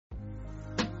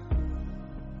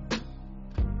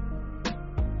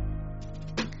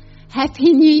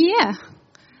Happy New Year.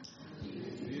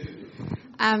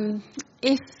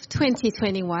 If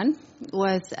 2021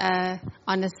 was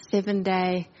on a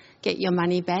 7-day get your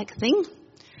money back thing,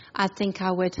 I think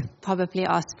I would probably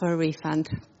ask for a refund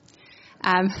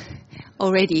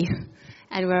already,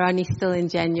 and we're only still in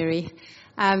January.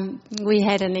 We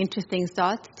had an interesting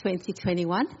start to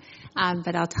 2021,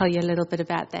 but I'll tell you a little bit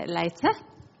about that later.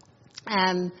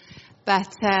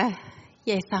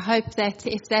 Yes, I hope that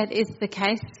if that is the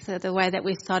case, the way that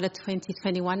we've started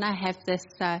 2021, I have this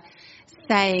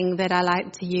saying that I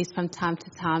like to use from time to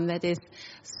time, that is,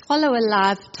 swallow a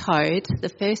live toad the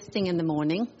first thing in the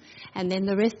morning, and then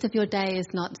the rest of your day is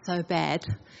not so bad.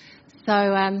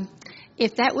 So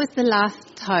if that was the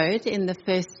last toad in the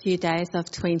first few days of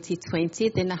 2020,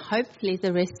 then hopefully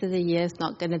the rest of the year is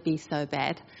not going to be so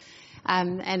bad.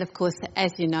 And of course,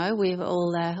 as you know, we've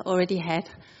all already had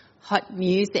hot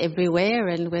news everywhere,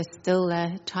 and we're still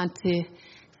trying to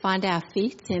find our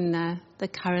feet in the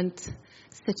current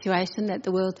situation that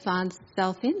the world finds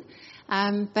itself in.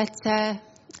 But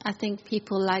I think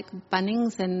people like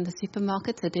Bunnings and the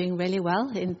supermarkets are doing really well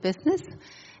in business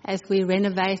as we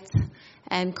renovate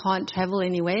and can't travel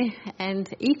anywhere and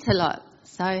eat a lot.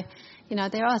 So, you know,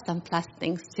 there are some plus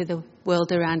things to the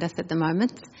world around us at the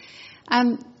moment.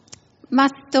 My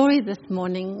story this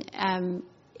morning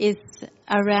is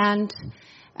around,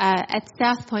 at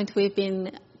South Point, we've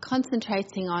been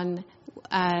concentrating on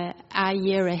our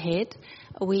year ahead.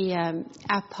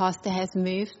 Our pastor has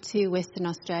moved to Western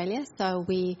Australia, so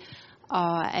we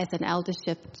are, as an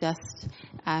eldership, just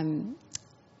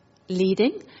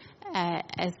leading,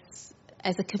 as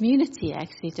a community,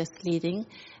 actually, just leading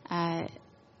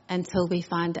until we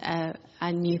find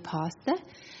a new pastor.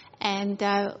 And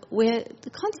we're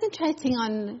concentrating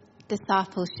on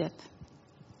discipleship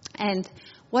and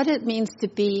what it means to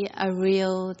be a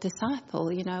real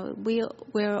disciple. You know,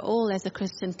 we're all, as a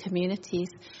Christian community,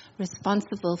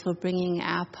 responsible for bringing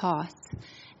our part,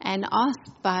 and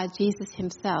asked by Jesus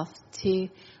himself to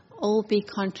all be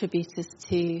contributors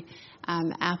to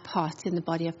our part in the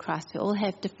body of Christ. We all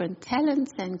have different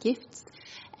talents and gifts,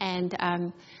 and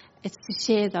it's to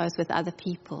share those with other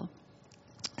people.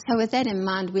 So with that in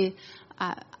mind,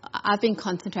 I've been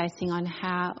concentrating on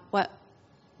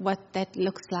what that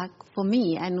looks like for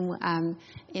me and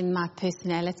in my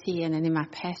personality and in my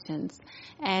passions.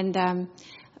 And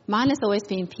mine has always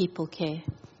been people care.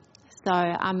 So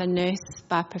I'm a nurse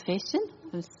by profession.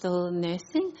 I'm still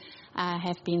nursing. I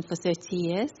have been for 30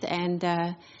 years. And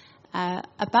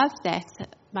above that,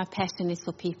 my passion is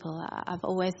for people. I've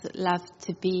always loved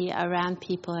to be around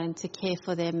people and to care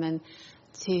for them and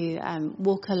to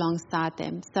walk alongside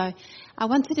them. So I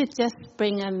wanted to just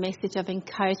bring a message of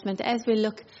encouragement as we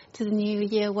look to the new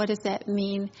year. What does that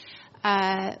mean?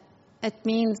 It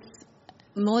means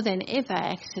more than ever,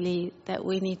 actually, that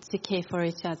we need to care for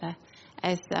each other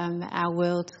as our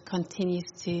world continues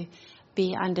to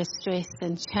be under stress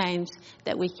and change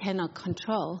that we cannot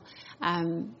control.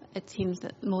 It seems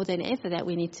that more than ever that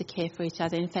we need to care for each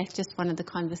other. In fact, just one of the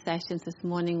conversations this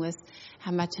morning was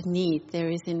how much need there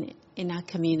is in our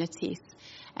communities,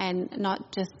 and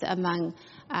not just among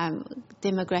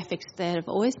demographics that have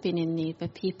always been in need,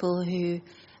 but people who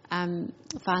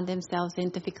find themselves in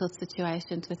difficult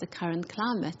situations with the current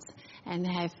climate and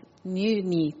have new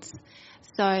needs.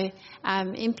 So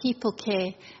in people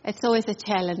care, it's always a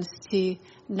challenge to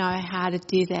know how to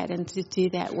do that and to do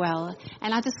that well.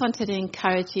 And I just wanted to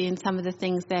encourage you in some of the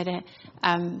things that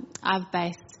I've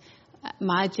based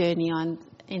my journey on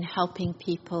in helping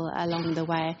people along the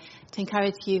way, to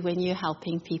encourage you when you're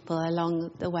helping people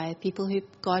along the way, people who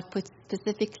God puts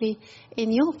specifically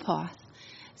in your path.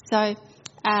 So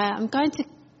I'm going to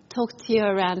talk to you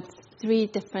around 3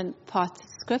 different parts of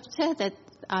Scripture that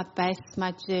I based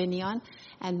my journey on,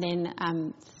 and then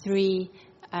 3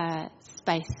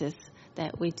 spaces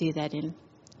that we do that in.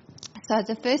 So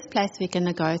the first place we're going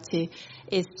to go to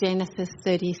is Genesis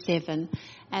 37,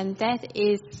 and that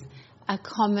is a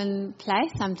common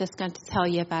place. I'm just going to tell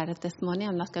you about it this morning.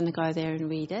 I'm not going to go there and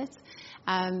read it.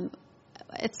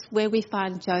 It's where we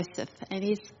find Joseph, and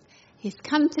he's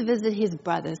come to visit his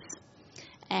brothers.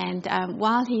 And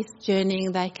while he's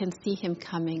journeying, they can see him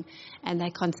coming, and they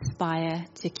conspire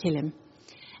to kill him.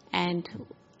 And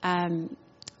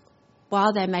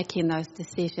while they're making those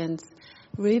decisions,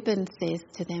 Reuben says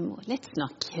to them, well, let's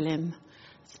not kill him.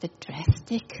 It's a bit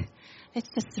drastic. Let's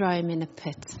just throw him in a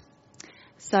pit.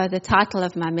 So the title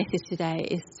of my message today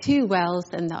is 2 Wells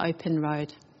in the Open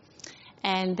Road.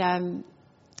 And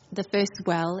the first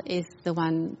well is the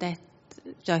one that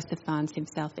Joseph finds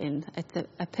himself in. It's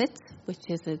a pit, which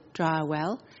is a dry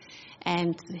well,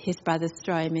 and his brothers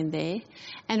throw him in there.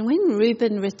 And when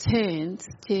Reuben returns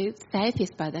to save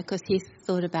his brother, because he's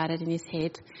thought about it in his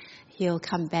head, he'll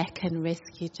come back and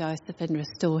rescue Joseph and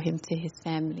restore him to his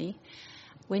family.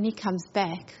 When he comes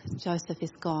back, Joseph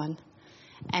is gone.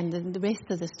 And the rest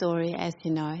of the story, as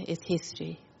you know, is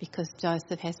history, because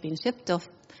Joseph has been shipped off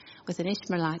with an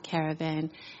Ishmaelite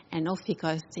caravan, and off he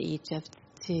goes to Egypt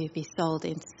to be sold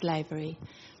into slavery.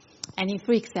 And he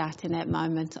freaks out in that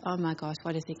moment. Oh my gosh,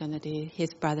 what is he going to do?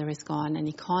 His brother is gone, and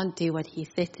he can't do what he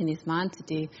set in his mind to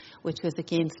do, which was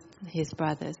against his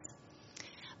brothers.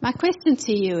 My question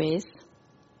to you is,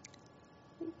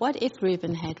 what if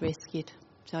Reuben had rescued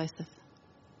Joseph?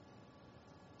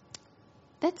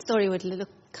 That story would look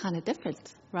kind of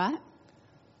different, right?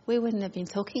 We wouldn't have been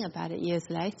talking about it years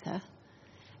later,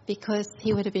 because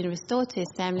he would have been restored to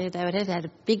his family. They would have had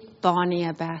a big Barney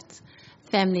about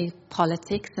family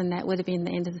politics, and that would have been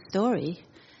the end of the story.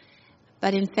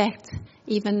 But in fact,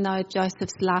 even though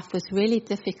Joseph's life was really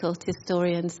difficult,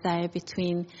 historians say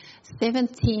between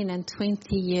 17 and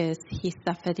 20 years he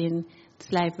suffered in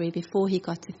slavery before he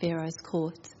got to Pharaoh's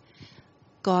court,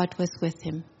 God was with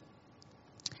him.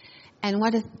 And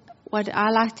what I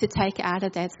like to take out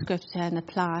of that scripture and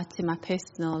apply to my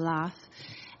personal life,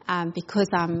 because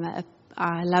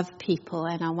I love people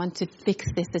and I want to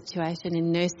fix their situation.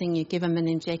 In nursing, you give them an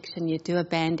injection, you do a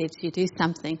bandage, you do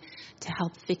something to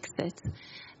help fix it,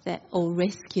 or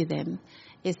rescue them,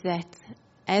 is that,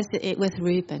 as it with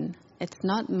Reuben, it's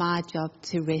not my job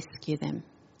to rescue them.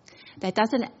 That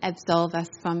doesn't absolve us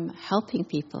from helping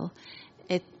people.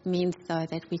 It means, though,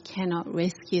 that we cannot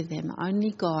rescue them.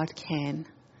 Only God can.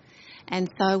 And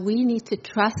so we need to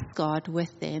trust God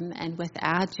with them and with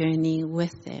our journey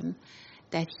with them,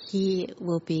 that He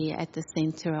will be at the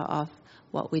center of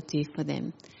what we do for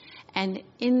them. And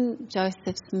in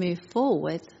Joseph's move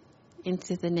forward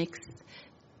into the next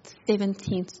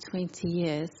 17 to 20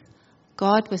 years,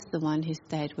 God was the one who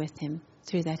stayed with him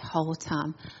through that whole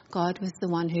time. God was the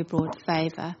one who brought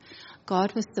favor.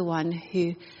 God was the one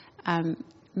who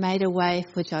made a way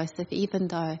for Joseph, even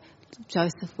though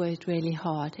Joseph worked really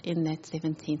hard in that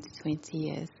 17 to 20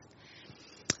 years.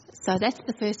 So that's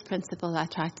the first principle I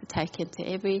try to take into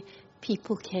every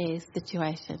people care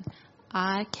situation.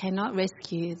 I cannot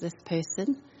rescue this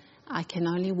person. I can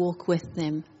only walk with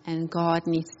them, and God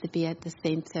needs to be at the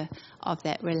center of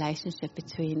that relationship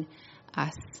between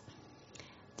us.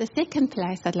 The second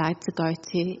place I'd like to go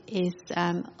to is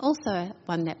also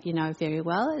one that you know very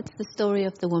well. It's the story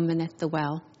of the woman at the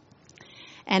well.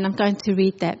 And I'm going to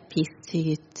read that piece to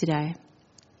you today.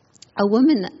 A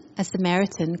woman, a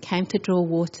Samaritan, came to draw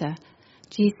water.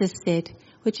 Jesus said,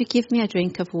 "Would you give me a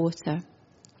drink of water?"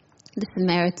 The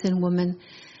Samaritan woman,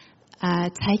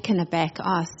 taken aback,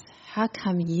 asked, "How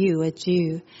come you, a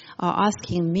Jew, are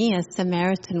asking me, a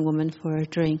Samaritan woman, for a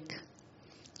drink?"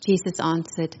 Jesus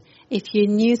answered, "If you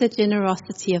knew the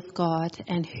generosity of God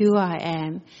and who I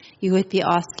am, you would be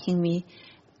asking me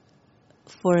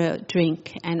for a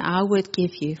drink, and I would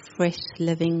give you fresh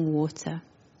living water."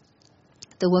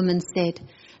 The woman said,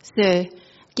 "Sir,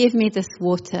 give me this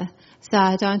water so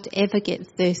I don't ever get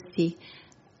thirsty.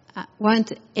 I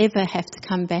won't ever have to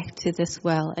come back to this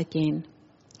well again."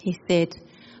 He said,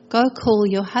 "Go call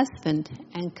your husband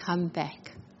and come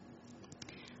back."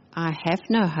 "I have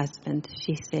no husband,"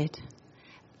 she said.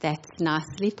 "That's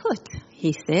nicely put,"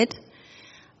 he said.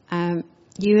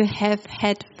 You have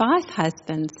had 5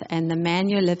 husbands, and the man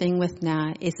you're living with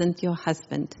now isn't your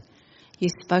husband. You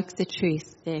spoke the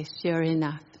truth there, sure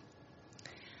enough.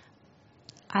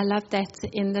 I love that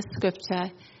in the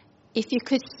scripture. If you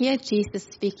could hear Jesus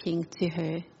speaking to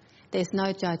her, there's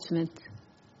no judgment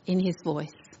in his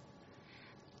voice.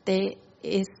 There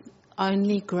is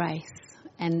only grace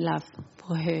and love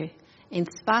for her, in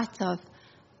spite of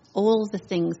all the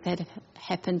things that have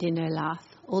happened in her life,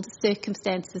 all the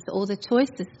circumstances, all the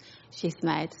choices she's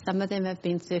made. Some of them have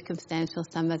been circumstantial,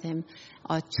 some of them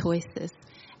are choices.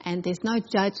 And there's no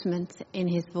judgment in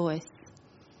his voice.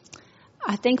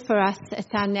 I think for us,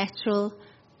 it's our natural,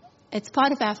 it's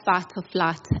part of our fight or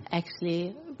flight,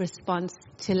 actually, response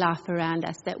to life around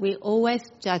us, that we're always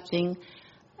judging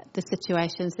the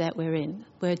situations that we're in.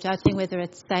 We're judging whether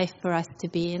it's safe for us to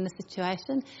be in the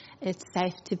situation, it's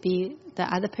safe to be the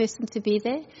other person to be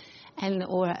there, and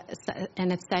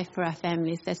it's safe for our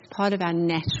families. That's part of our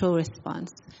natural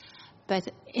response.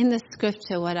 But in the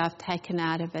scripture, what I've taken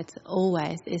out of it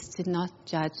always is to not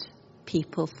judge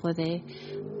people for their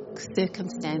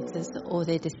circumstances or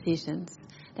their decisions.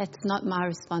 That's not my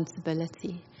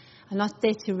responsibility. I'm not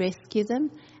there to rescue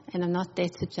them, and I'm not there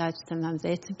to judge them. I'm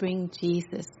there to bring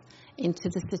Jesus into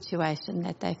the situation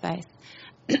that they face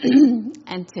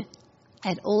and to,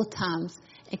 at all times,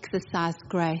 exercise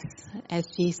grace as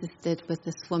Jesus did with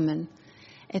this woman.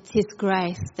 It's his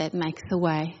grace that makes the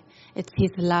way. It's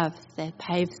his love that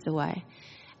paves the way.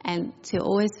 And to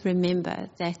always remember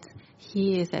that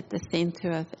he is at the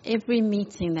centre of every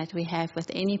meeting that we have with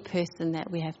any person that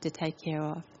we have to take care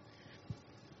of.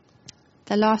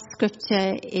 The last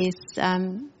scripture is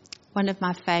one of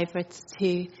my favourites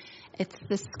too. It's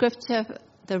the scripture,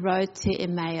 the road to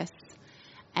Emmaus.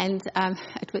 And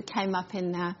it came up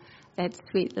in that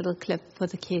sweet little clip for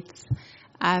the kids.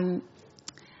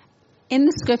 In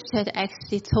the scripture, it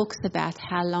actually talks about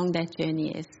how long that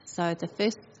journey is. So the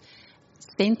first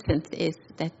sentence is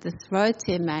that this road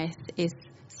to Emmaus is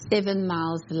 7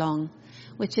 miles long,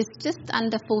 which is just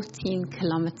under 14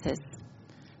 kilometres.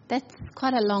 That's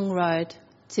quite a long road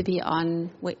to be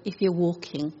on if you're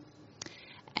walking.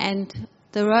 And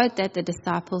the road that the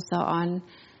disciples are on,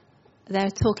 they're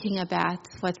talking about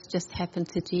what's just happened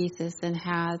to Jesus and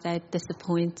how they're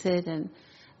disappointed and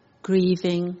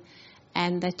grieving,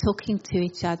 and they're talking to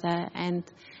each other and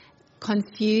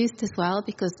confused as well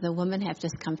because the women have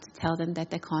just come to tell them that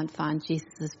they can't find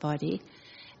Jesus' body.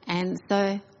 And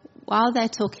so while they're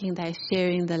talking, they're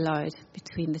sharing the load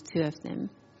between the two of them.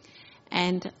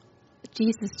 And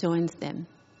Jesus joins them.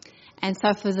 And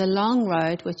so for the long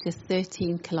road, which is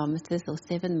 13 kilometres or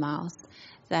 7 miles,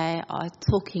 they are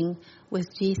talking with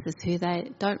Jesus, who they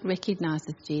don't recognise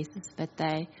as Jesus, but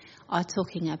they are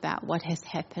talking about what has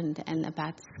happened and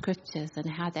about the scriptures and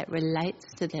how that relates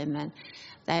to them, and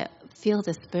they feel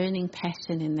this burning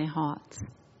passion in their hearts.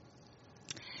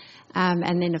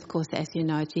 And then, of course, as you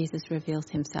know, Jesus reveals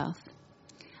himself.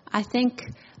 I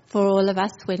think for all of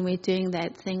us, when we're doing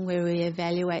that thing where we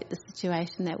evaluate the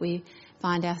situation that we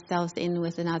find ourselves in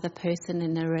with another person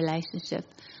in a relationship,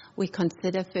 we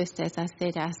consider first, as I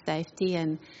said, our safety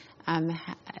and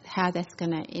how that's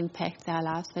going to impact our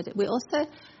lives. But we also,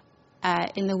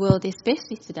 in the world,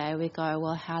 especially today, we go,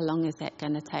 well, how long is that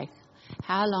going to take?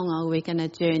 How long are we going to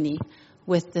journey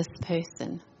with this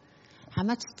person? How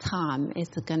much time is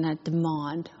it going to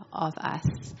demand of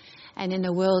us? And in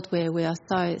a world where we are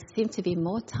seem to be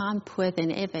more time poor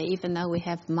than ever, even though we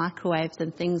have microwaves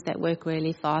and things that work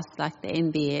really fast like the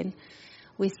NBN,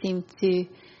 we seem to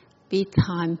be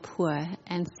time poor.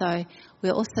 And so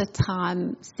we're also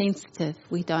time sensitive.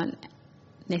 We don't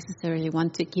necessarily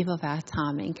want to give of our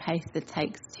time in case it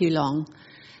takes too long.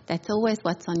 That's always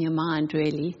what's on your mind,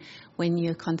 really, when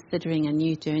you're considering a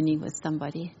new journey with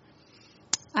somebody.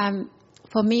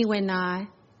 For me, when I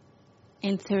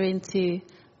enter into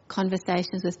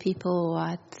conversations with people or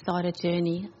I start a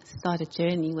journey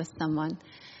with someone,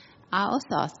 I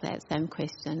also ask that same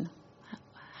question.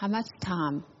 How much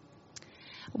time?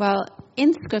 Well,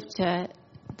 in Scripture,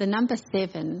 the number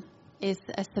 7 is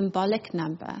a symbolic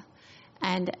number,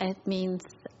 and it means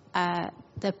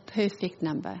the perfect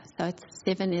number. So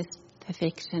 7 is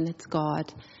perfection, it's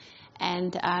God.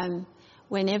 And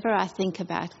whenever I think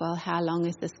about, well, how long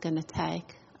is this going to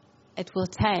take? It will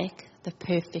take the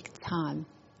perfect time.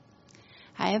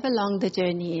 However long the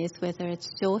journey is, whether it's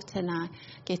short and I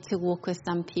get to walk with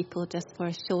some people just for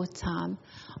a short time,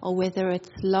 or whether it's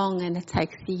long and it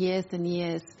takes years and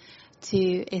years to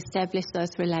establish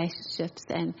those relationships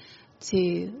and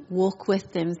to walk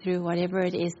with them through whatever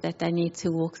it is that they need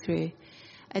to walk through.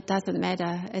 It doesn't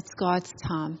matter. It's God's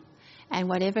time. And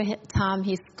whatever time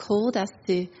He's called us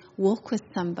to walk with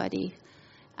somebody,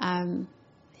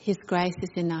 His grace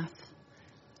is enough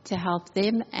to help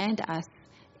them and us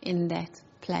in that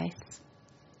place.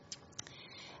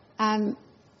 I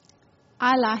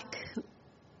like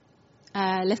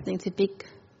listening to big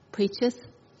preachers,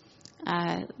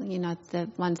 the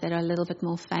ones that are a little bit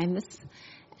more famous.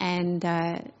 And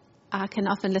I can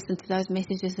often listen to those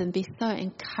messages and be so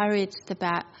encouraged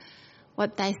about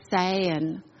what they say,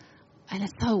 and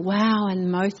it's so wow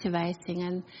and motivating.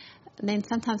 And then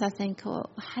sometimes I think, well,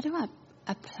 how do I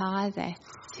apply that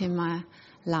to my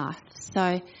life?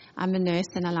 So I'm a nurse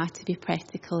and I like to be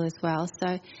practical as well.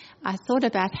 So I thought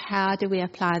about how do we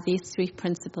apply these 3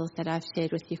 principles that I've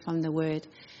shared with you from the Word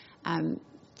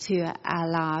to our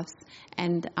lives.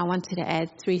 And I wanted to add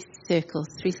 3 circles,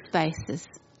 3 spaces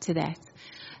to that.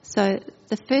 So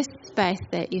the first space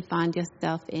that you find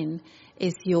yourself in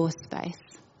is your space.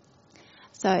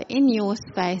 So in your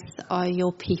space are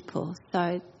your people.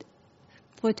 So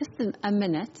for just a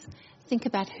minute, think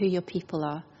about who your people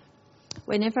are.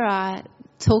 Whenever I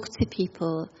talk to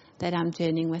people that I'm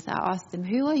journeying with, I ask them,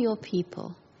 who are your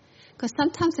people? Because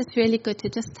sometimes it's really good to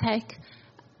just take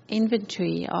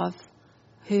inventory of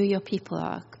who your people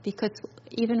are. Because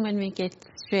even when we get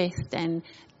stressed and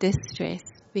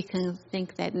distressed, we can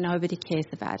think that nobody cares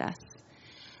about us,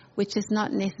 which is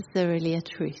not necessarily a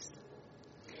truth.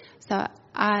 So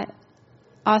I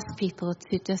ask people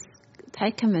to just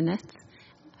take a minute.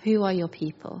 Who are your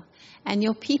people? And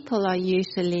your people are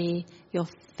usually your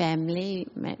family,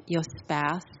 your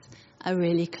spouse, a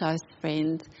really close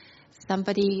friend,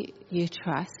 somebody you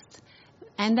trust.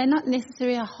 And they're not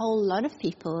necessarily a whole lot of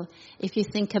people. If you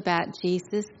think about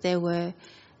Jesus,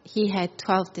 he had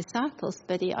 12 disciples,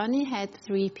 but he only had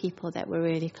 3 people that were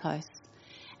really close.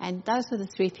 And those were the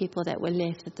 3 people that were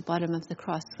left at the bottom of the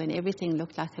cross when everything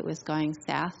looked like it was going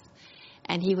south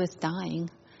and he was dying.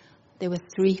 There were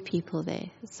 3 people there.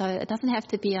 So it doesn't have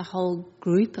to be a whole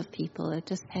group of people. It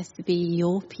just has to be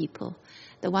your people,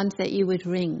 the ones that you would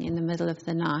ring in the middle of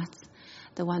the night,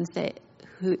 the ones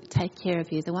who take care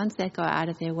of you, the ones that go out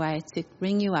of their way to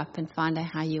ring you up and find out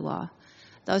how you are.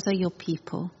 Those are your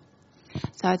people.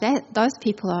 So those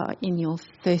people are in your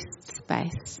first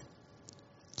space.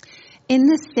 In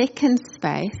the second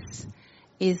space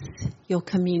is your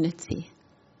community.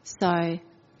 So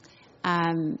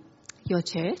your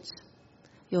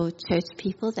church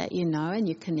people that you know and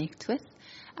you connect with.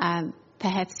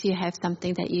 Perhaps you have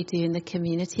something that you do in the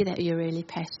community that you're really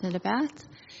passionate about.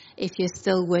 If you're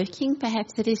still working,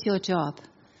 perhaps it is your job.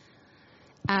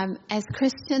 As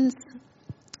Christians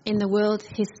in the world,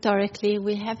 historically,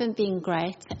 we haven't been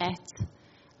great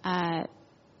at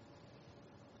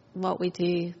what we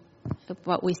do,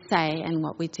 what we say and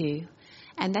what we do.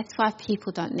 And that's why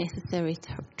people don't necessarily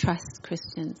trust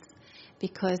Christians,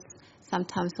 because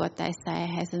sometimes what they say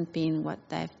hasn't been what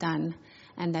they've done,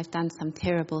 and they've done some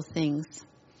terrible things.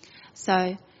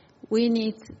 So we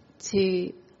need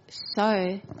to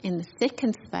show in the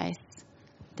second space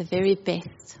the very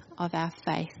best of our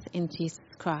faith in Jesus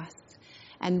Christ.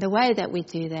 And the way that we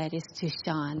do that is to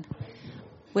shine.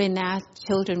 When our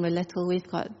children were little, we've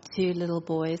got 2 little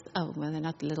boys. Oh, well, they're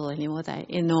not little anymore, they're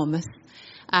enormous.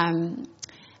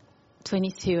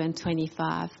 22 and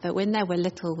 25. But when they were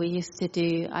little, we used to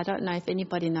do, I don't know if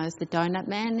anybody knows the Donut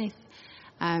Man.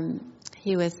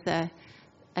 He was a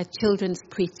children's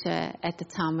preacher at the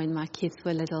time when my kids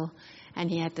were little, and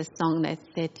he had this song that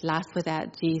said, life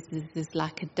without Jesus is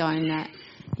like a donut.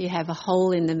 You have a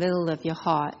hole in the middle of your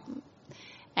heart.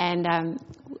 And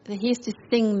he used to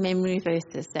sing memory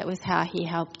verses. That was how he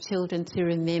helped children to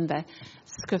remember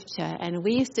Scripture. And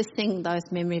we used to sing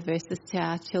those memory verses to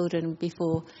our children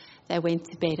before they went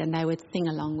to bed, and they would sing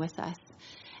along with us.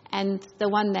 And the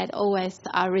one that always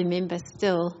I remember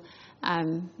still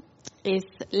is,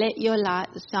 let your light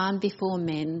shine before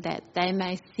men, that they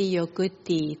may see your good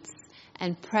deeds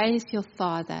and praise your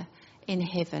Father in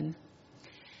heaven.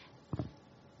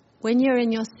 When you're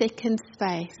in your second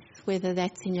space, whether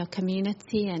that's in your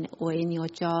community or in your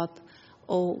job,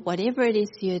 or whatever it is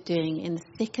you're doing in the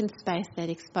second space that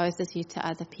exposes you to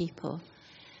other people,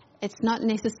 it's not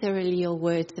necessarily your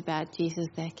words about Jesus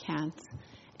that count.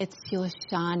 It's your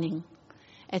shining.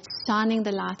 It's shining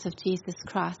the light of Jesus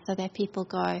Christ so that people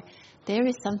go, there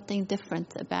is something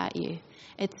different about you.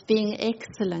 It's being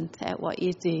excellent at what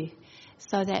you do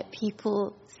so that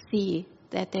people see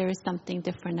that there is something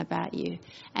different about you.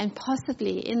 And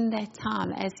possibly in that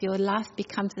time, as your life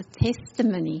becomes a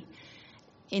testimony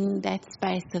in that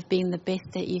space of being the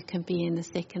best that you can be in the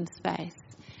second space,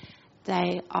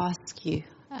 they ask you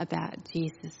about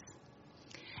Jesus.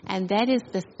 And that is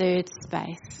the third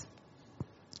space.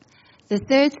 The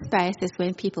third space is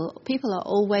when people are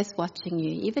always watching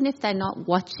you. Even if they're not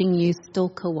watching you,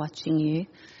 stalker watching you,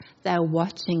 they're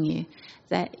watching you.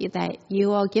 That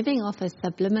you are giving off a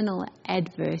subliminal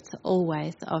advert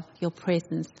always of your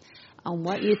presence on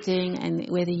what you're doing and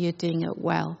whether you're doing it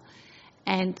well.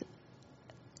 And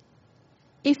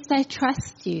if they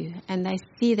trust you and they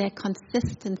see that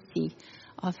consistency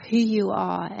of who you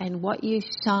are and what you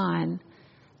shine,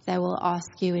 they will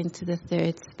ask you into the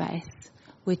third space,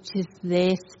 which is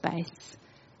their space,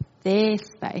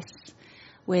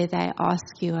 where they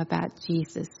ask you about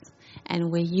Jesus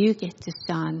and where you get to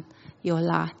shine your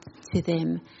light to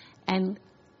them and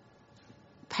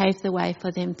pave the way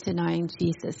for them to knowing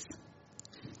Jesus.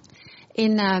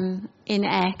 In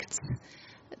Acts,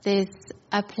 there's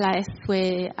a place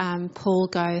where Paul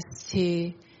goes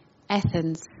to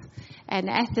Athens. And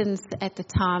Athens at the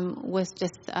time was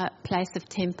just a place of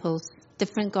temples,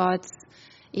 different gods,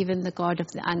 even the God of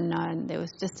the unknown. There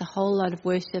was just a whole lot of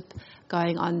worship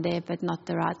going on there, but not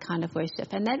the right kind of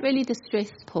worship. And that really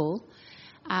distressed Paul.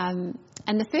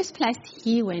 And the first place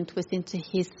he went was into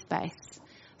his space.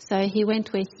 So he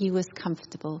went where he was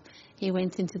comfortable. He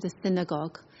went into the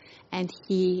synagogue and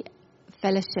he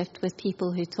fellowshiped with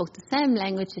people who talked the same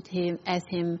language as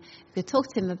him, who could talk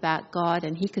to him about God,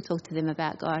 and he could talk to them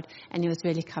about God, and he was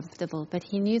really comfortable. But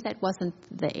he knew that wasn't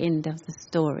the end of the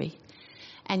story.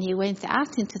 And he went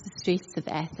out into the streets of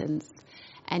Athens,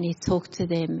 and he talked to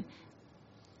them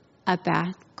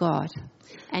about God.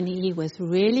 And he was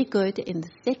really good in the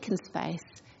second space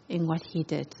in what he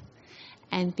did.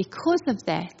 And because of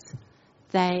that,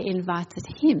 they invited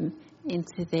him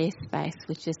into their space,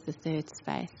 which is the third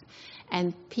space.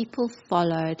 And people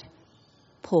followed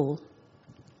Paul.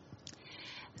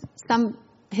 Some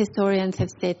historians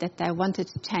have said that they wanted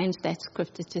to change that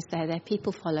scripture to say that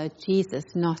people followed Jesus,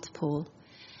 not Paul.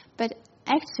 But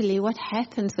actually what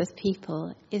happens with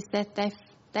people is that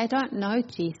they don't know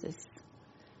Jesus.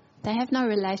 They have no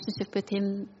relationship with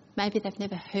him. Maybe they've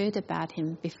never heard about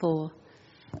him before.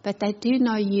 But they do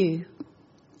know you.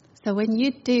 So when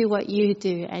you do what you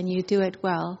do and you do it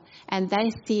well, and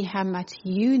they see how much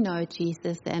you know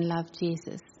Jesus and love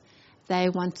Jesus, they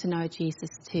want to know Jesus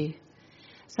too.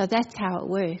 So that's how it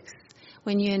works.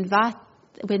 When they invite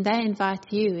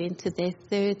you into their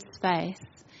third space,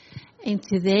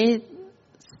 into their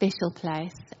special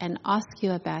place, and ask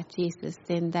you about Jesus,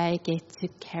 then they get to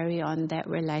carry on that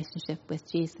relationship with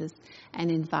Jesus and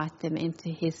invite them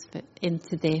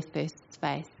into their first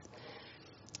space.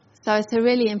 So it's a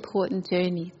really important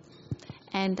journey,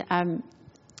 and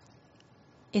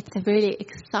it's a really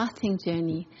exciting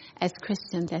journey as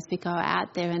Christians as we go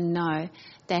out there and know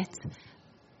that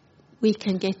we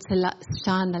can get to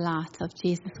shine the light of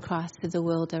Jesus Christ to the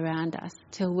world around us,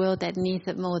 to a world that needs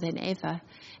it more than ever,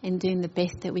 and doing the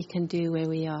best that we can do where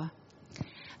we are.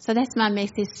 So that's my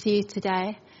message to you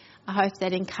today. I hope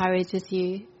that encourages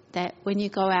you, that when you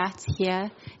go out here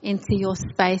into your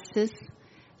spaces,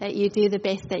 that you do the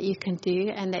best that you can do,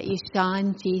 and that you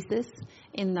shine Jesus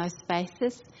in those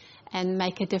spaces and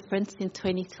make a difference in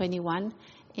 2021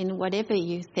 in whatever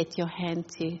you set your hand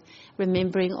to,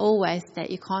 remembering always that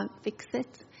you can't fix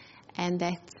it and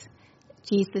that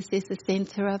Jesus is the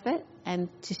centre of it, and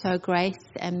to show grace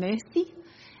and mercy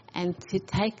and to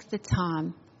take the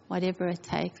time, whatever it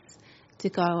takes, to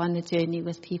go on the journey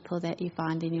with people that you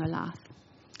find in your life.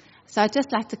 So I'd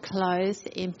just like to close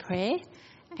in prayer,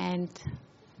 and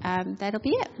that'll be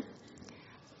it.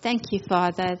 Thank you,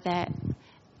 Father, that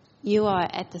you are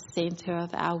at the centre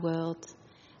of our world.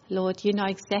 Lord, you know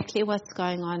exactly what's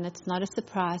going on. It's not a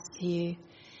surprise to you.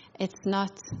 It's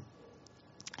not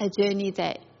a journey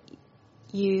that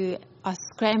you are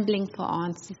scrambling for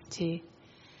answers to.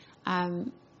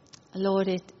 Lord,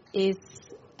 it is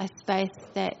a space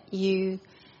that you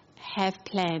have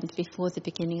planned before the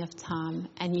beginning of time,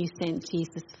 and you sent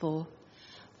Jesus for.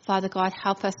 Father God,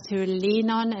 help us to lean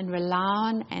on and rely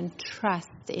on and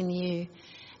trust in you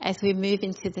as we move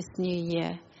into this new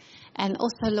year. And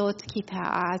also, Lord, to keep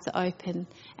our eyes open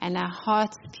and our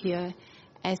hearts pure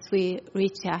as we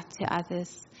reach out to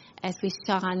others, as we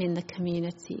shine in the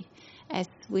community, as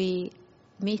we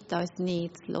meet those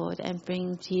needs, Lord, and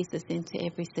bring Jesus into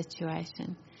every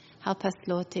situation. Help us,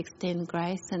 Lord, to extend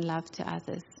grace and love to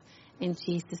others. In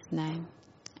Jesus' name,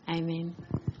 amen.